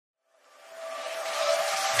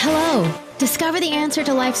Hello! Discover the answer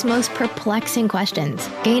to life's most perplexing questions.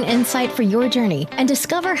 Gain insight for your journey and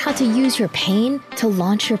discover how to use your pain to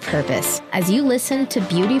launch your purpose as you listen to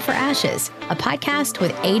Beauty for Ashes, a podcast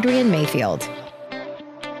with Adrienne Mayfield.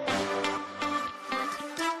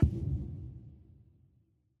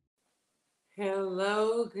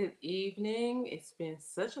 Hello, good evening. It's been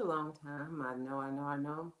such a long time. I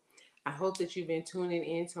know. I hope that you've been tuning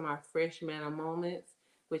in to my Fresh Manna Moments,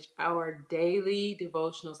 which are daily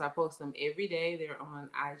devotionals. I post them every day. They're on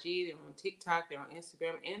IG, they're on TikTok, they're on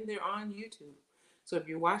Instagram, and they're on YouTube. So if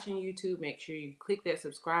you're watching YouTube, make sure you click that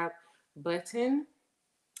subscribe button.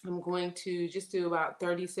 I'm going to just do about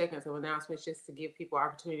 30 seconds of announcements just to give people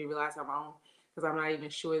opportunity to realize I'm on, because I'm not even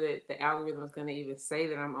sure that the algorithm is going to even say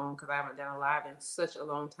that I'm on, because I haven't done a live in such a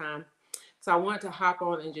long time. So I wanted to hop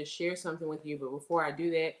on and just share something with you. But before I do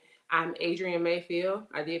that, I'm Adrienne Mayfield.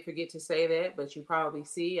 I did forget to say that, but you probably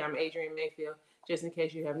see I'm Adrienne Mayfield, just in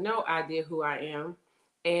case you have no idea who I am.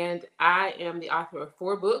 And I am the author of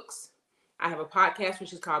 4 books. I have a podcast,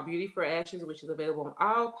 which is called Beauty for Ashes, which is available on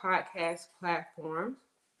all podcast platforms.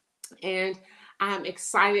 And I'm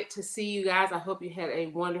excited to see you guys. I hope you had a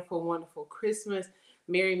wonderful, wonderful Christmas.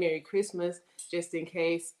 Merry Christmas, just in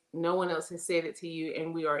case no one else has said it to you.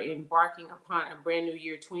 And we are embarking upon a brand new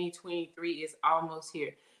year. 2023 is almost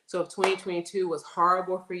here. So if 2022 was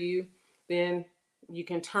horrible for you, then you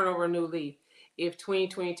can turn over a new leaf. If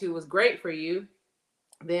 2022 was great for you,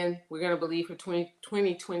 then we're going to believe for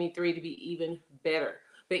 2023 to be even better.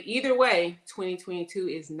 But either way, 2022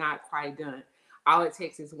 is not quite done. All it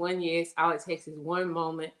takes is one yes. All it takes is one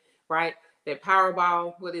moment, right? That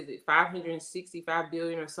Powerball, what is it, 565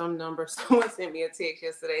 billion or some number? Someone sent me a text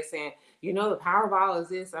yesterday saying, the Powerball is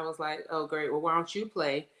this. I was like, oh, great. Well, why don't you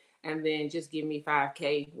play? And then just give me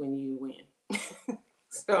 5K when you win.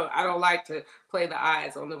 So I don't like to play the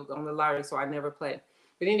odds on the lottery, so I never play.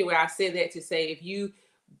 But anyway, I said that to say if you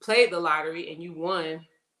played the lottery and you won,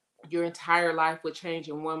 your entire life would change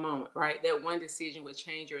in one moment, right? That one decision would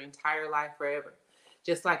change your entire life forever.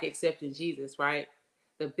 Just like accepting Jesus, right?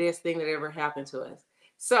 The best thing that ever happened to us.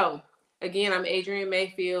 So again, I'm Adrienne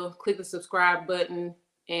Mayfield. Click the subscribe button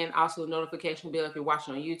and also the notification bell if you're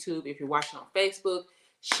watching on YouTube. If you're watching on Facebook,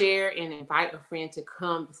 share and invite a friend to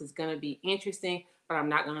come. This is going to be interesting, but I'm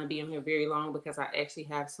not going to be on here very long because I actually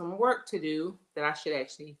have some work to do that I should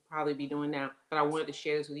actually probably be doing now. But I wanted to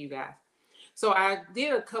share this with you guys. So I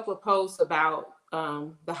did a couple of posts about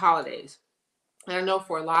the holidays. And I know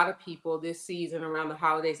for a lot of people, this season around the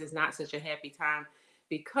holidays is not such a happy time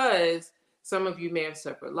because some of you may have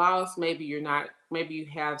suffered loss. Maybe you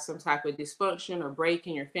have some type of dysfunction or break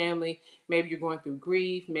in your family. Maybe you're going through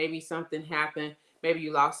grief. Maybe something happened. Maybe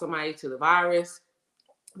you lost somebody to the virus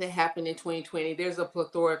that happened in 2020. There's a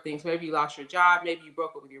plethora of things. Maybe you lost your job. Maybe you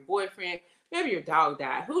broke up with your boyfriend. Maybe your dog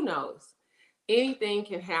died. Who knows? Anything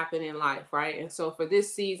can happen in life, right? And so for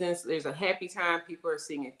this season, there's a happy time. People are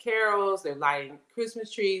singing carols, they're lighting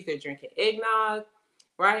Christmas trees, they're drinking eggnog,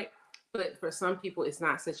 right? But for some people, it's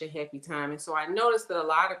not such a happy time. And so I noticed that a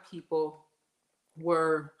lot of people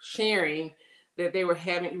were sharing that they were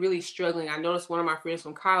really struggling. I noticed one of my friends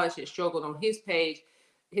from college had struggled on his page.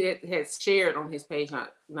 Had shared on his page,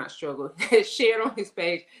 not struggled, had shared on his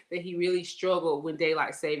page that he really struggled when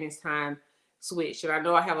daylight savings time switched. And I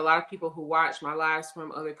know I have a lot of people who watch my lives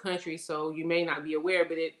from other countries, so you may not be aware,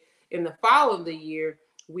 but in the fall of the year,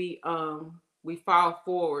 we fall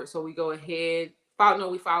forward. So we go ahead,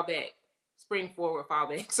 we fall back. Spring forward, fall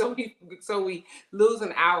back. So we lose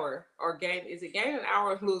an hour or gain. Is it gain an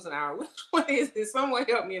hour or lose an hour? Which one is this? Someone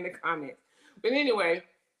help me in the comments. But anyway,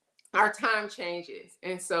 our time changes.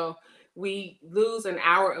 And so we lose an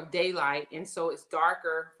hour of daylight. And so it's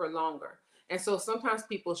darker for longer. And so sometimes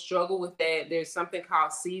people struggle with that. There's something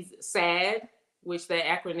called SAD, which the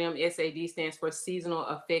acronym SAD stands for Seasonal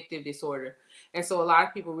Affective Disorder. And so a lot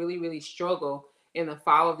of people really, really struggle in the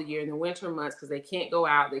fall of the year, in the winter months, because they can't go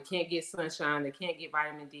out, they can't get sunshine, they can't get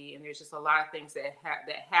vitamin D. And there's just a lot of things that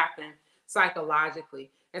happen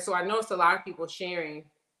psychologically. And so I noticed a lot of people sharing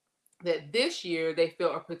that this year they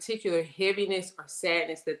felt a particular heaviness or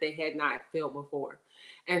sadness that they had not felt before.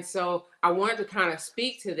 And so I wanted to kind of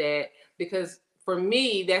speak to that because for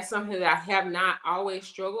me, that's something that I have not always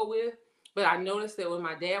struggled with. But I noticed that when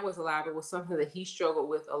my dad was alive, it was something that he struggled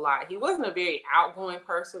with a lot. He wasn't a very outgoing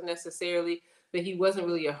person necessarily, but he wasn't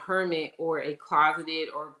really a hermit or a closeted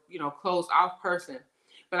or, closed off person.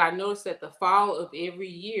 But I noticed that the fall of every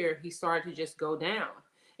year, he started to just go down.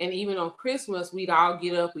 And even on Christmas, we'd all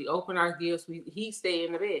get up, we open our gifts, he'd stay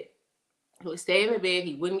in the bed. He would stay in the bed,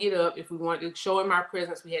 he wouldn't get up. If we wanted to show him our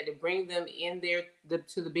presents, we had to bring them in there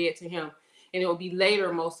to the bed to him. And it would be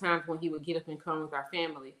later most times when he would get up and come with our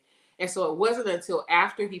family. And so it wasn't until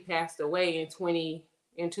after he passed away in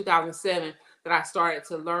 2007 that I started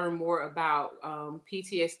to learn more about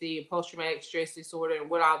PTSD and post-traumatic stress disorder and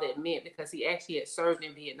what all that meant, because he actually had served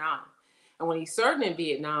in Vietnam. And when he served in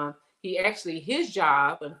Vietnam, his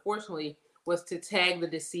job, unfortunately, was to tag the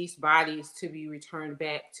deceased bodies to be returned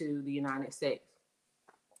back to the United States.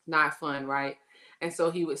 Not fun, right? And so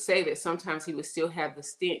he would say that sometimes he would still have the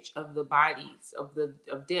stench of the bodies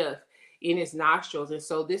of death in his nostrils. And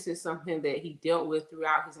so this is something that he dealt with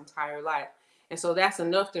throughout his entire life. And so that's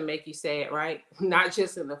enough to make you sad, right? Not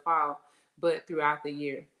just in the fall, but throughout the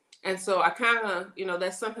year. And so I kind of,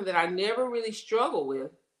 that's something that I never really struggled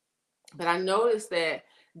with. But I noticed that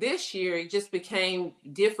this year it just became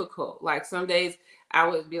difficult. Like some days I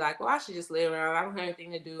would be like, well, I should just lay around. I don't have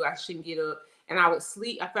anything to do. I shouldn't get up. And I would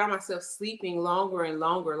sleep. I found myself sleeping longer and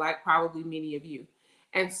longer, like probably many of you.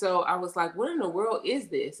 And so I was like, what in the world is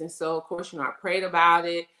this? And so, of course, I prayed about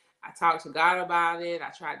it. I talked to God about it. I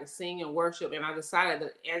tried to sing and worship. And I decided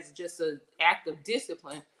that as just an act of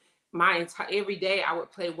discipline, every day I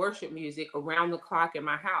would play worship music around the clock in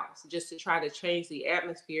my house just to try to change the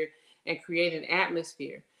atmosphere and create an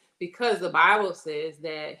atmosphere, because the Bible says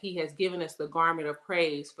that he has given us the garment of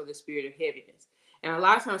praise for the spirit of heaviness. And a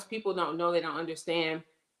lot of times people don't know, they don't understand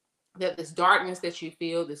that this darkness that you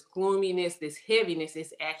feel, this gloominess, this heaviness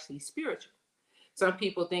is actually spiritual. Some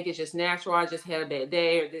people think it's just natural. I just had a bad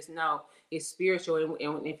day, or this. No, it's spiritual.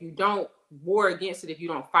 And if you don't war against it, if you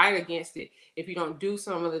don't fight against it, if you don't do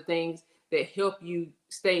some of the things that help you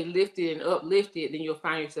stay lifted and uplifted, then you'll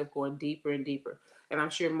find yourself going deeper and deeper. And I'm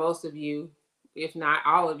sure most of you, if not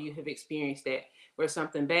all of you, have experienced that, where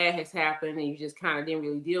something bad has happened and you just kind of didn't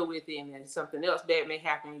really deal with it, and then something else bad may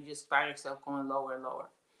happen and you just find yourself going lower and lower.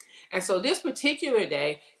 And so this particular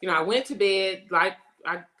day, I went to bed, like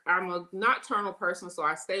I'm a nocturnal person, so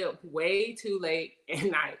I stay up way too late at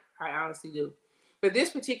night. I honestly do. But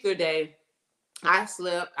this particular day, I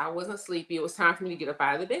slept. I wasn't sleepy. It was time for me to get up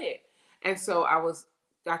out of the bed. And so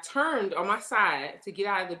I turned on my side to get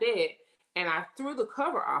out of the bed, and I threw the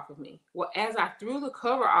cover off of me. Well, as I threw the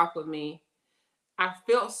cover off of me, I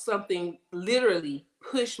felt something literally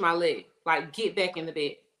push my leg, like, get back in the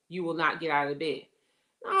bed. You will not get out of the bed.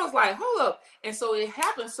 And I was like, hold up. And so it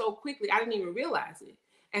happened so quickly, I didn't even realize it.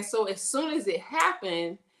 And so as soon as it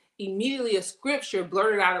happened, immediately a scripture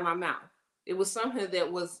blurted out of my mouth. It was something that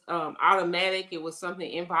was automatic. It was something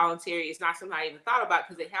involuntary. It's not something I even thought about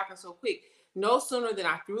because it happened so quick. No sooner than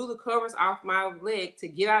I threw the covers off my leg to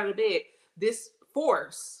get out of the bed, this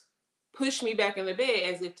force pushed me back in the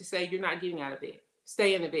bed, as if to say, you're not getting out of bed.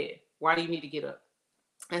 Stay in the bed. Why do you need to get up?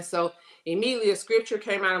 And so immediately a scripture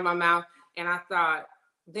came out of my mouth, and I thought,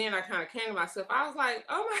 then I kind of came to myself. I was like,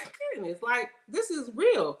 oh my goodness, like, this is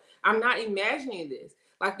real. I'm not imagining this.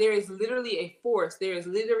 Like, there is literally a force. There is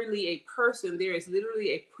literally a person. There is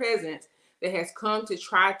literally a presence that has come to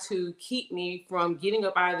try to keep me from getting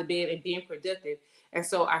up out of the bed and being productive. And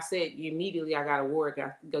so I said, immediately, I got to war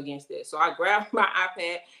against this. So I grabbed my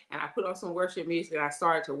iPad and I put on some worship music, and I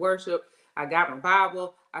started to worship. I got my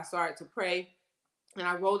Bible. I started to pray, and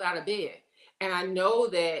I rolled out of bed. And I know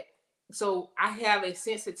that, so I have a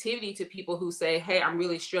sensitivity to people who say, hey, I'm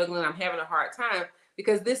really struggling. I'm having a hard time,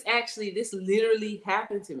 because this literally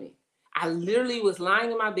happened to me. I literally was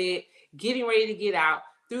lying in my bed, getting ready to get out,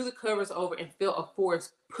 threw the covers over, and felt a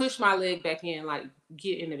force push my leg back in, like,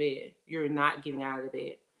 get in the bed. You're not getting out of the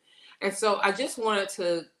bed. And so I just wanted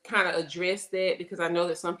to kind of address that, because I know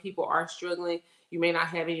that some people are struggling. You may not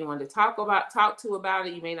have anyone to talk to about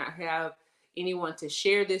it. You may not have anyone to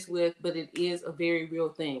share this with, but it is a very real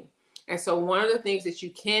thing. And so one of the things that you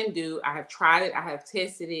can do, I have tried it, I have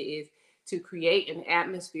tested it, is to create an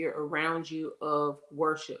atmosphere around you of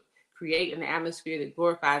worship. Create an atmosphere that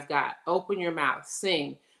glorifies God. Open your mouth,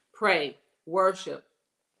 sing, pray, worship,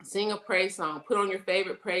 sing a praise song, put on your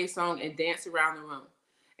favorite praise song, and dance around the room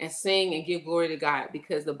and sing and give glory to God,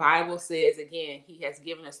 because the Bible says, again, he has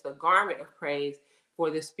given us the garment of praise for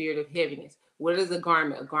the spirit of heaviness. What is a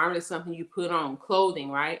garment? A garment is something you put on, clothing,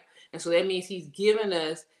 right? And so that means he's given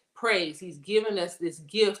us praise. He's given us this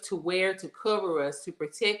gift to wear, to cover us, to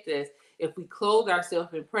protect us. If we clothe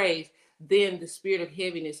ourselves in praise, then the spirit of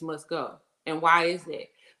heaviness must go. And why is that?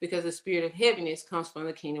 Because the spirit of heaviness comes from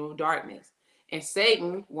the kingdom of darkness. And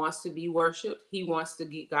Satan wants to be worshiped. He wants to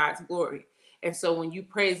get God's glory. And so when you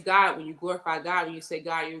praise God, when you glorify God, when you say,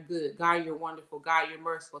 God, you're good. God, you're wonderful. God, you're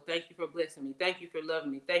merciful. Thank you for blessing me. Thank you for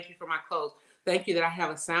loving me. Thank you for my clothes. Thank you that I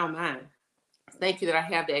have a sound mind. Thank you that I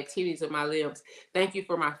have the activities of my limbs. Thank you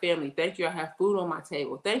for my family. Thank you I have food on my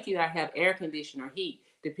table. Thank you that I have air conditioner, heat,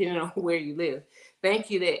 depending on where you live.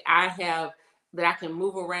 Thank you that I have that I can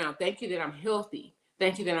move around. Thank you that I'm healthy.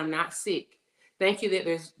 Thank you that I'm not sick. Thank you that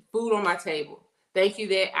there's food on my table. Thank you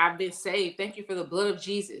that I've been saved. Thank you for the blood of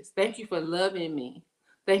Jesus. Thank you for loving me.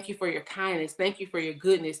 Thank you for your kindness. Thank you for your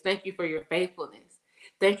goodness. Thank you for your faithfulness.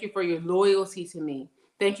 Thank you for your loyalty to me.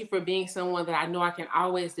 Thank you for being someone that I know I can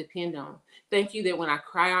always depend on. Thank you that when I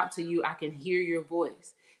cry out to you, I can hear your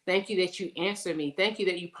voice. Thank you that you answer me. Thank you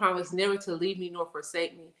that you promise never to leave me nor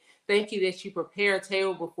forsake me. Thank you that you prepare a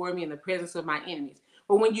table before me in the presence of my enemies.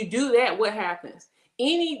 But when you do that, what happens?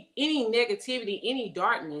 Any negativity, any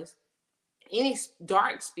darkness, any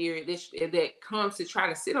dark spirit that comes to try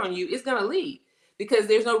to sit on you is going to leave, because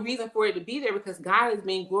there's no reason for it to be there, because God is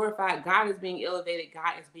being glorified, God is being elevated,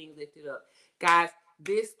 God is being lifted up. Guys,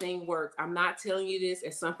 this thing works. I'm not telling you this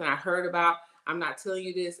as something I heard about. I'm not telling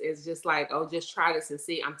you this as just like, oh, just try this and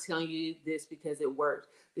see. I'm telling you this because it works.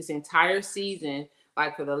 This entire season,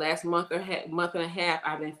 like for the last month and a half,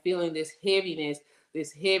 I've been feeling this heaviness,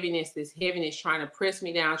 trying to press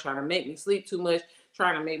me down, trying to make me sleep too much,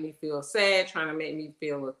 trying to make me feel sad, trying to make me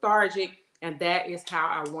feel lethargic. And that is how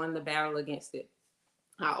I won the battle against it.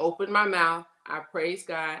 I opened my mouth, I praised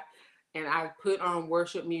God, and I put on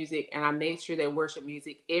worship music, and I made sure that worship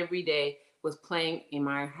music every day was playing in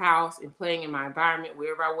my house and playing in my environment,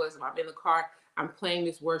 wherever I was. If I'm in the car, I'm playing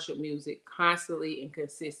this worship music constantly and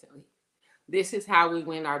consistently. This is how we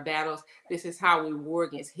win our battles. This is how we war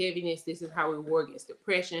against heaviness. This is how we war against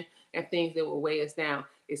depression and things that will weigh us down.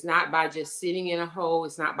 It's not by just sitting in a hole.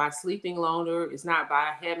 It's not by sleeping longer. It's not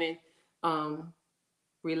by having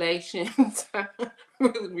relations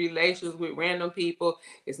relations with random people.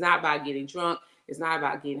 It's not about getting drunk. It's not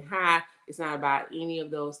about getting high. It's not about any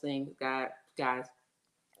of those things, guys.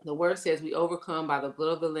 The word says we overcome by the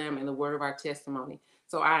blood of the Lamb and the word of our testimony.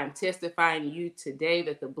 So I am testifying to you today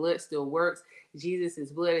that the blood still works.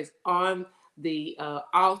 Jesus' blood is on the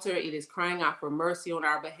altar. It is crying out for mercy on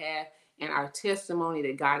our behalf, and our testimony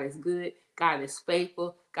that God is good, God is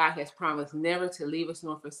faithful, God has promised never to leave us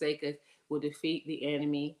nor forsake us, will defeat the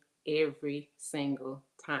enemy every single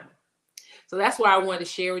time. So that's what I wanted to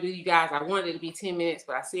share with you guys. I wanted it to be 10 minutes,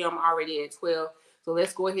 but I see I'm already at 12. So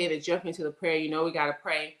let's go ahead and jump into the prayer. You know, we got to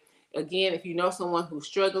pray. Again, if you know someone who's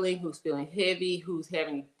struggling, who's feeling heavy, who's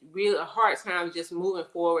having a hard time just moving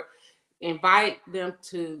forward, invite them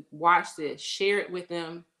to watch this, share it with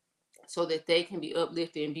them so that they can be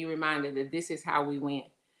uplifted and be reminded that this is how we win.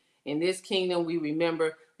 In this kingdom, we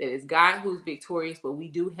remember that it's God who's victorious, but we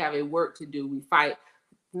do have a work to do. We fight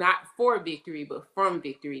not for victory, but from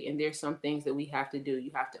victory. And there's some things that we have to do.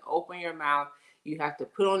 You have to open your mouth. You have to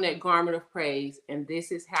put on that garment of praise. And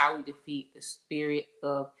this is how we defeat the spirit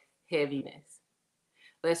of heaviness.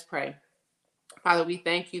 Let's pray. Father, we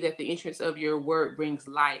thank you that the entrance of your word brings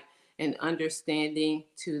light and understanding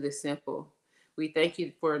to the simple. We thank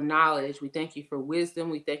you for knowledge. We thank you for wisdom.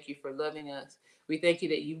 We thank you for loving us. We thank you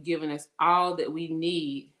that you've given us all that we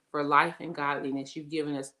need for life and godliness. You've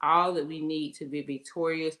given us all that we need to be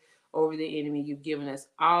victorious over the enemy. You've given us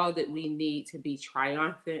all that we need to be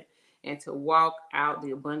triumphant and to walk out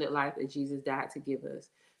the abundant life that Jesus died to give us.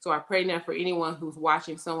 So I pray now for anyone who's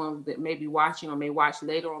watching, someone that may be watching or may watch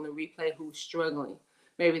later on the replay who's struggling.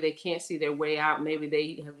 Maybe they can't see their way out. Maybe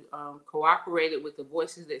they have cooperated with the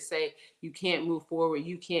voices that say, you can't move forward,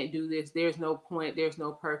 you can't do this, there's no point, there's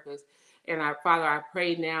no purpose. And Father, I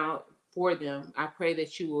pray now for them. I pray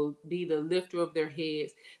that you will be the lifter of their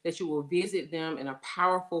heads, that you will visit them in a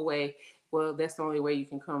powerful way. Well, that's the only way you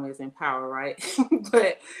can come is in power, right?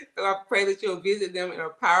 But I pray that you'll visit them in a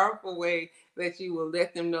powerful way, that you will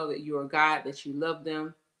let them know that you are God, that you love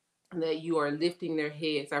them, and that you are lifting their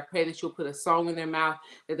heads. I pray that you'll put a song in their mouth,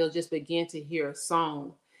 that they'll just begin to hear a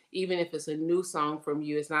song. Even if it's a new song from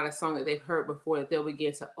you, it's not a song that they've heard before, that they'll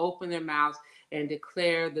begin to open their mouths and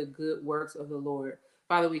declare the good works of the Lord.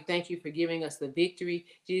 Father, we thank you for giving us the victory.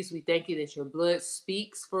 Jesus, we thank you that your blood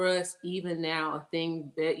speaks for us even now, a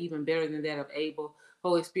thing even better than that of Abel.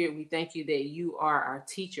 Holy Spirit, we thank you that you are our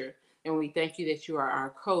teacher, and we thank you that you are our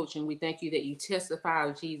coach, and we thank you that you testify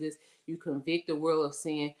of Jesus, you convict the world of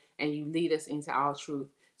sin, and you lead us into all truth.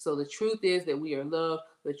 So the truth is that we are loved.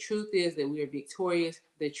 The truth is that we are victorious.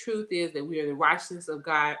 The truth is that we are the righteousness of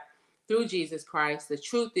God through Jesus Christ. The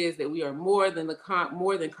truth is that we are more than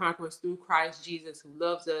conquerors through Christ Jesus, who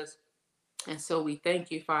loves us. And so we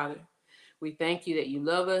thank you, Father. We thank you that you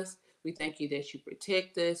love us. We thank you that you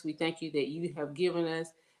protect us. We thank you that you have given us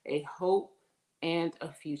a hope and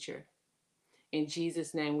a future. In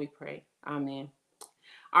Jesus' name we pray. Amen.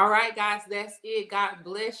 All right, guys, that's it. God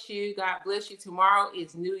bless you. God bless you. Tomorrow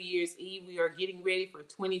is New Year's Eve. We are getting ready for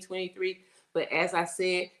 2023. But as I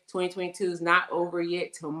said, 2022 is not over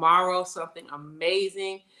yet. Tomorrow, something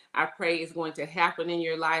amazing I pray it's going to happen in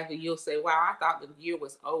your life and you'll say, wow, I thought the year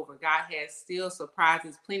was over. God has still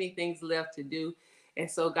surprises, plenty of things left to do. And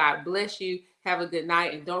so God bless you. Have a good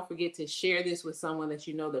night. And don't forget to share this with someone that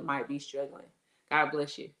you know that might be struggling. God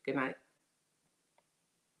bless you. Good night.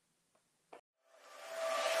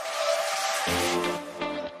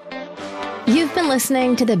 You've been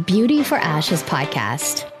listening to the Beauty for Ashes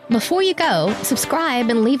podcast. Before you go, subscribe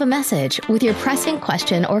and leave a message with your pressing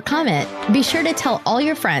question or comment. Be sure to tell all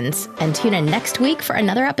your friends and tune in next week for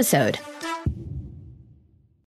another episode.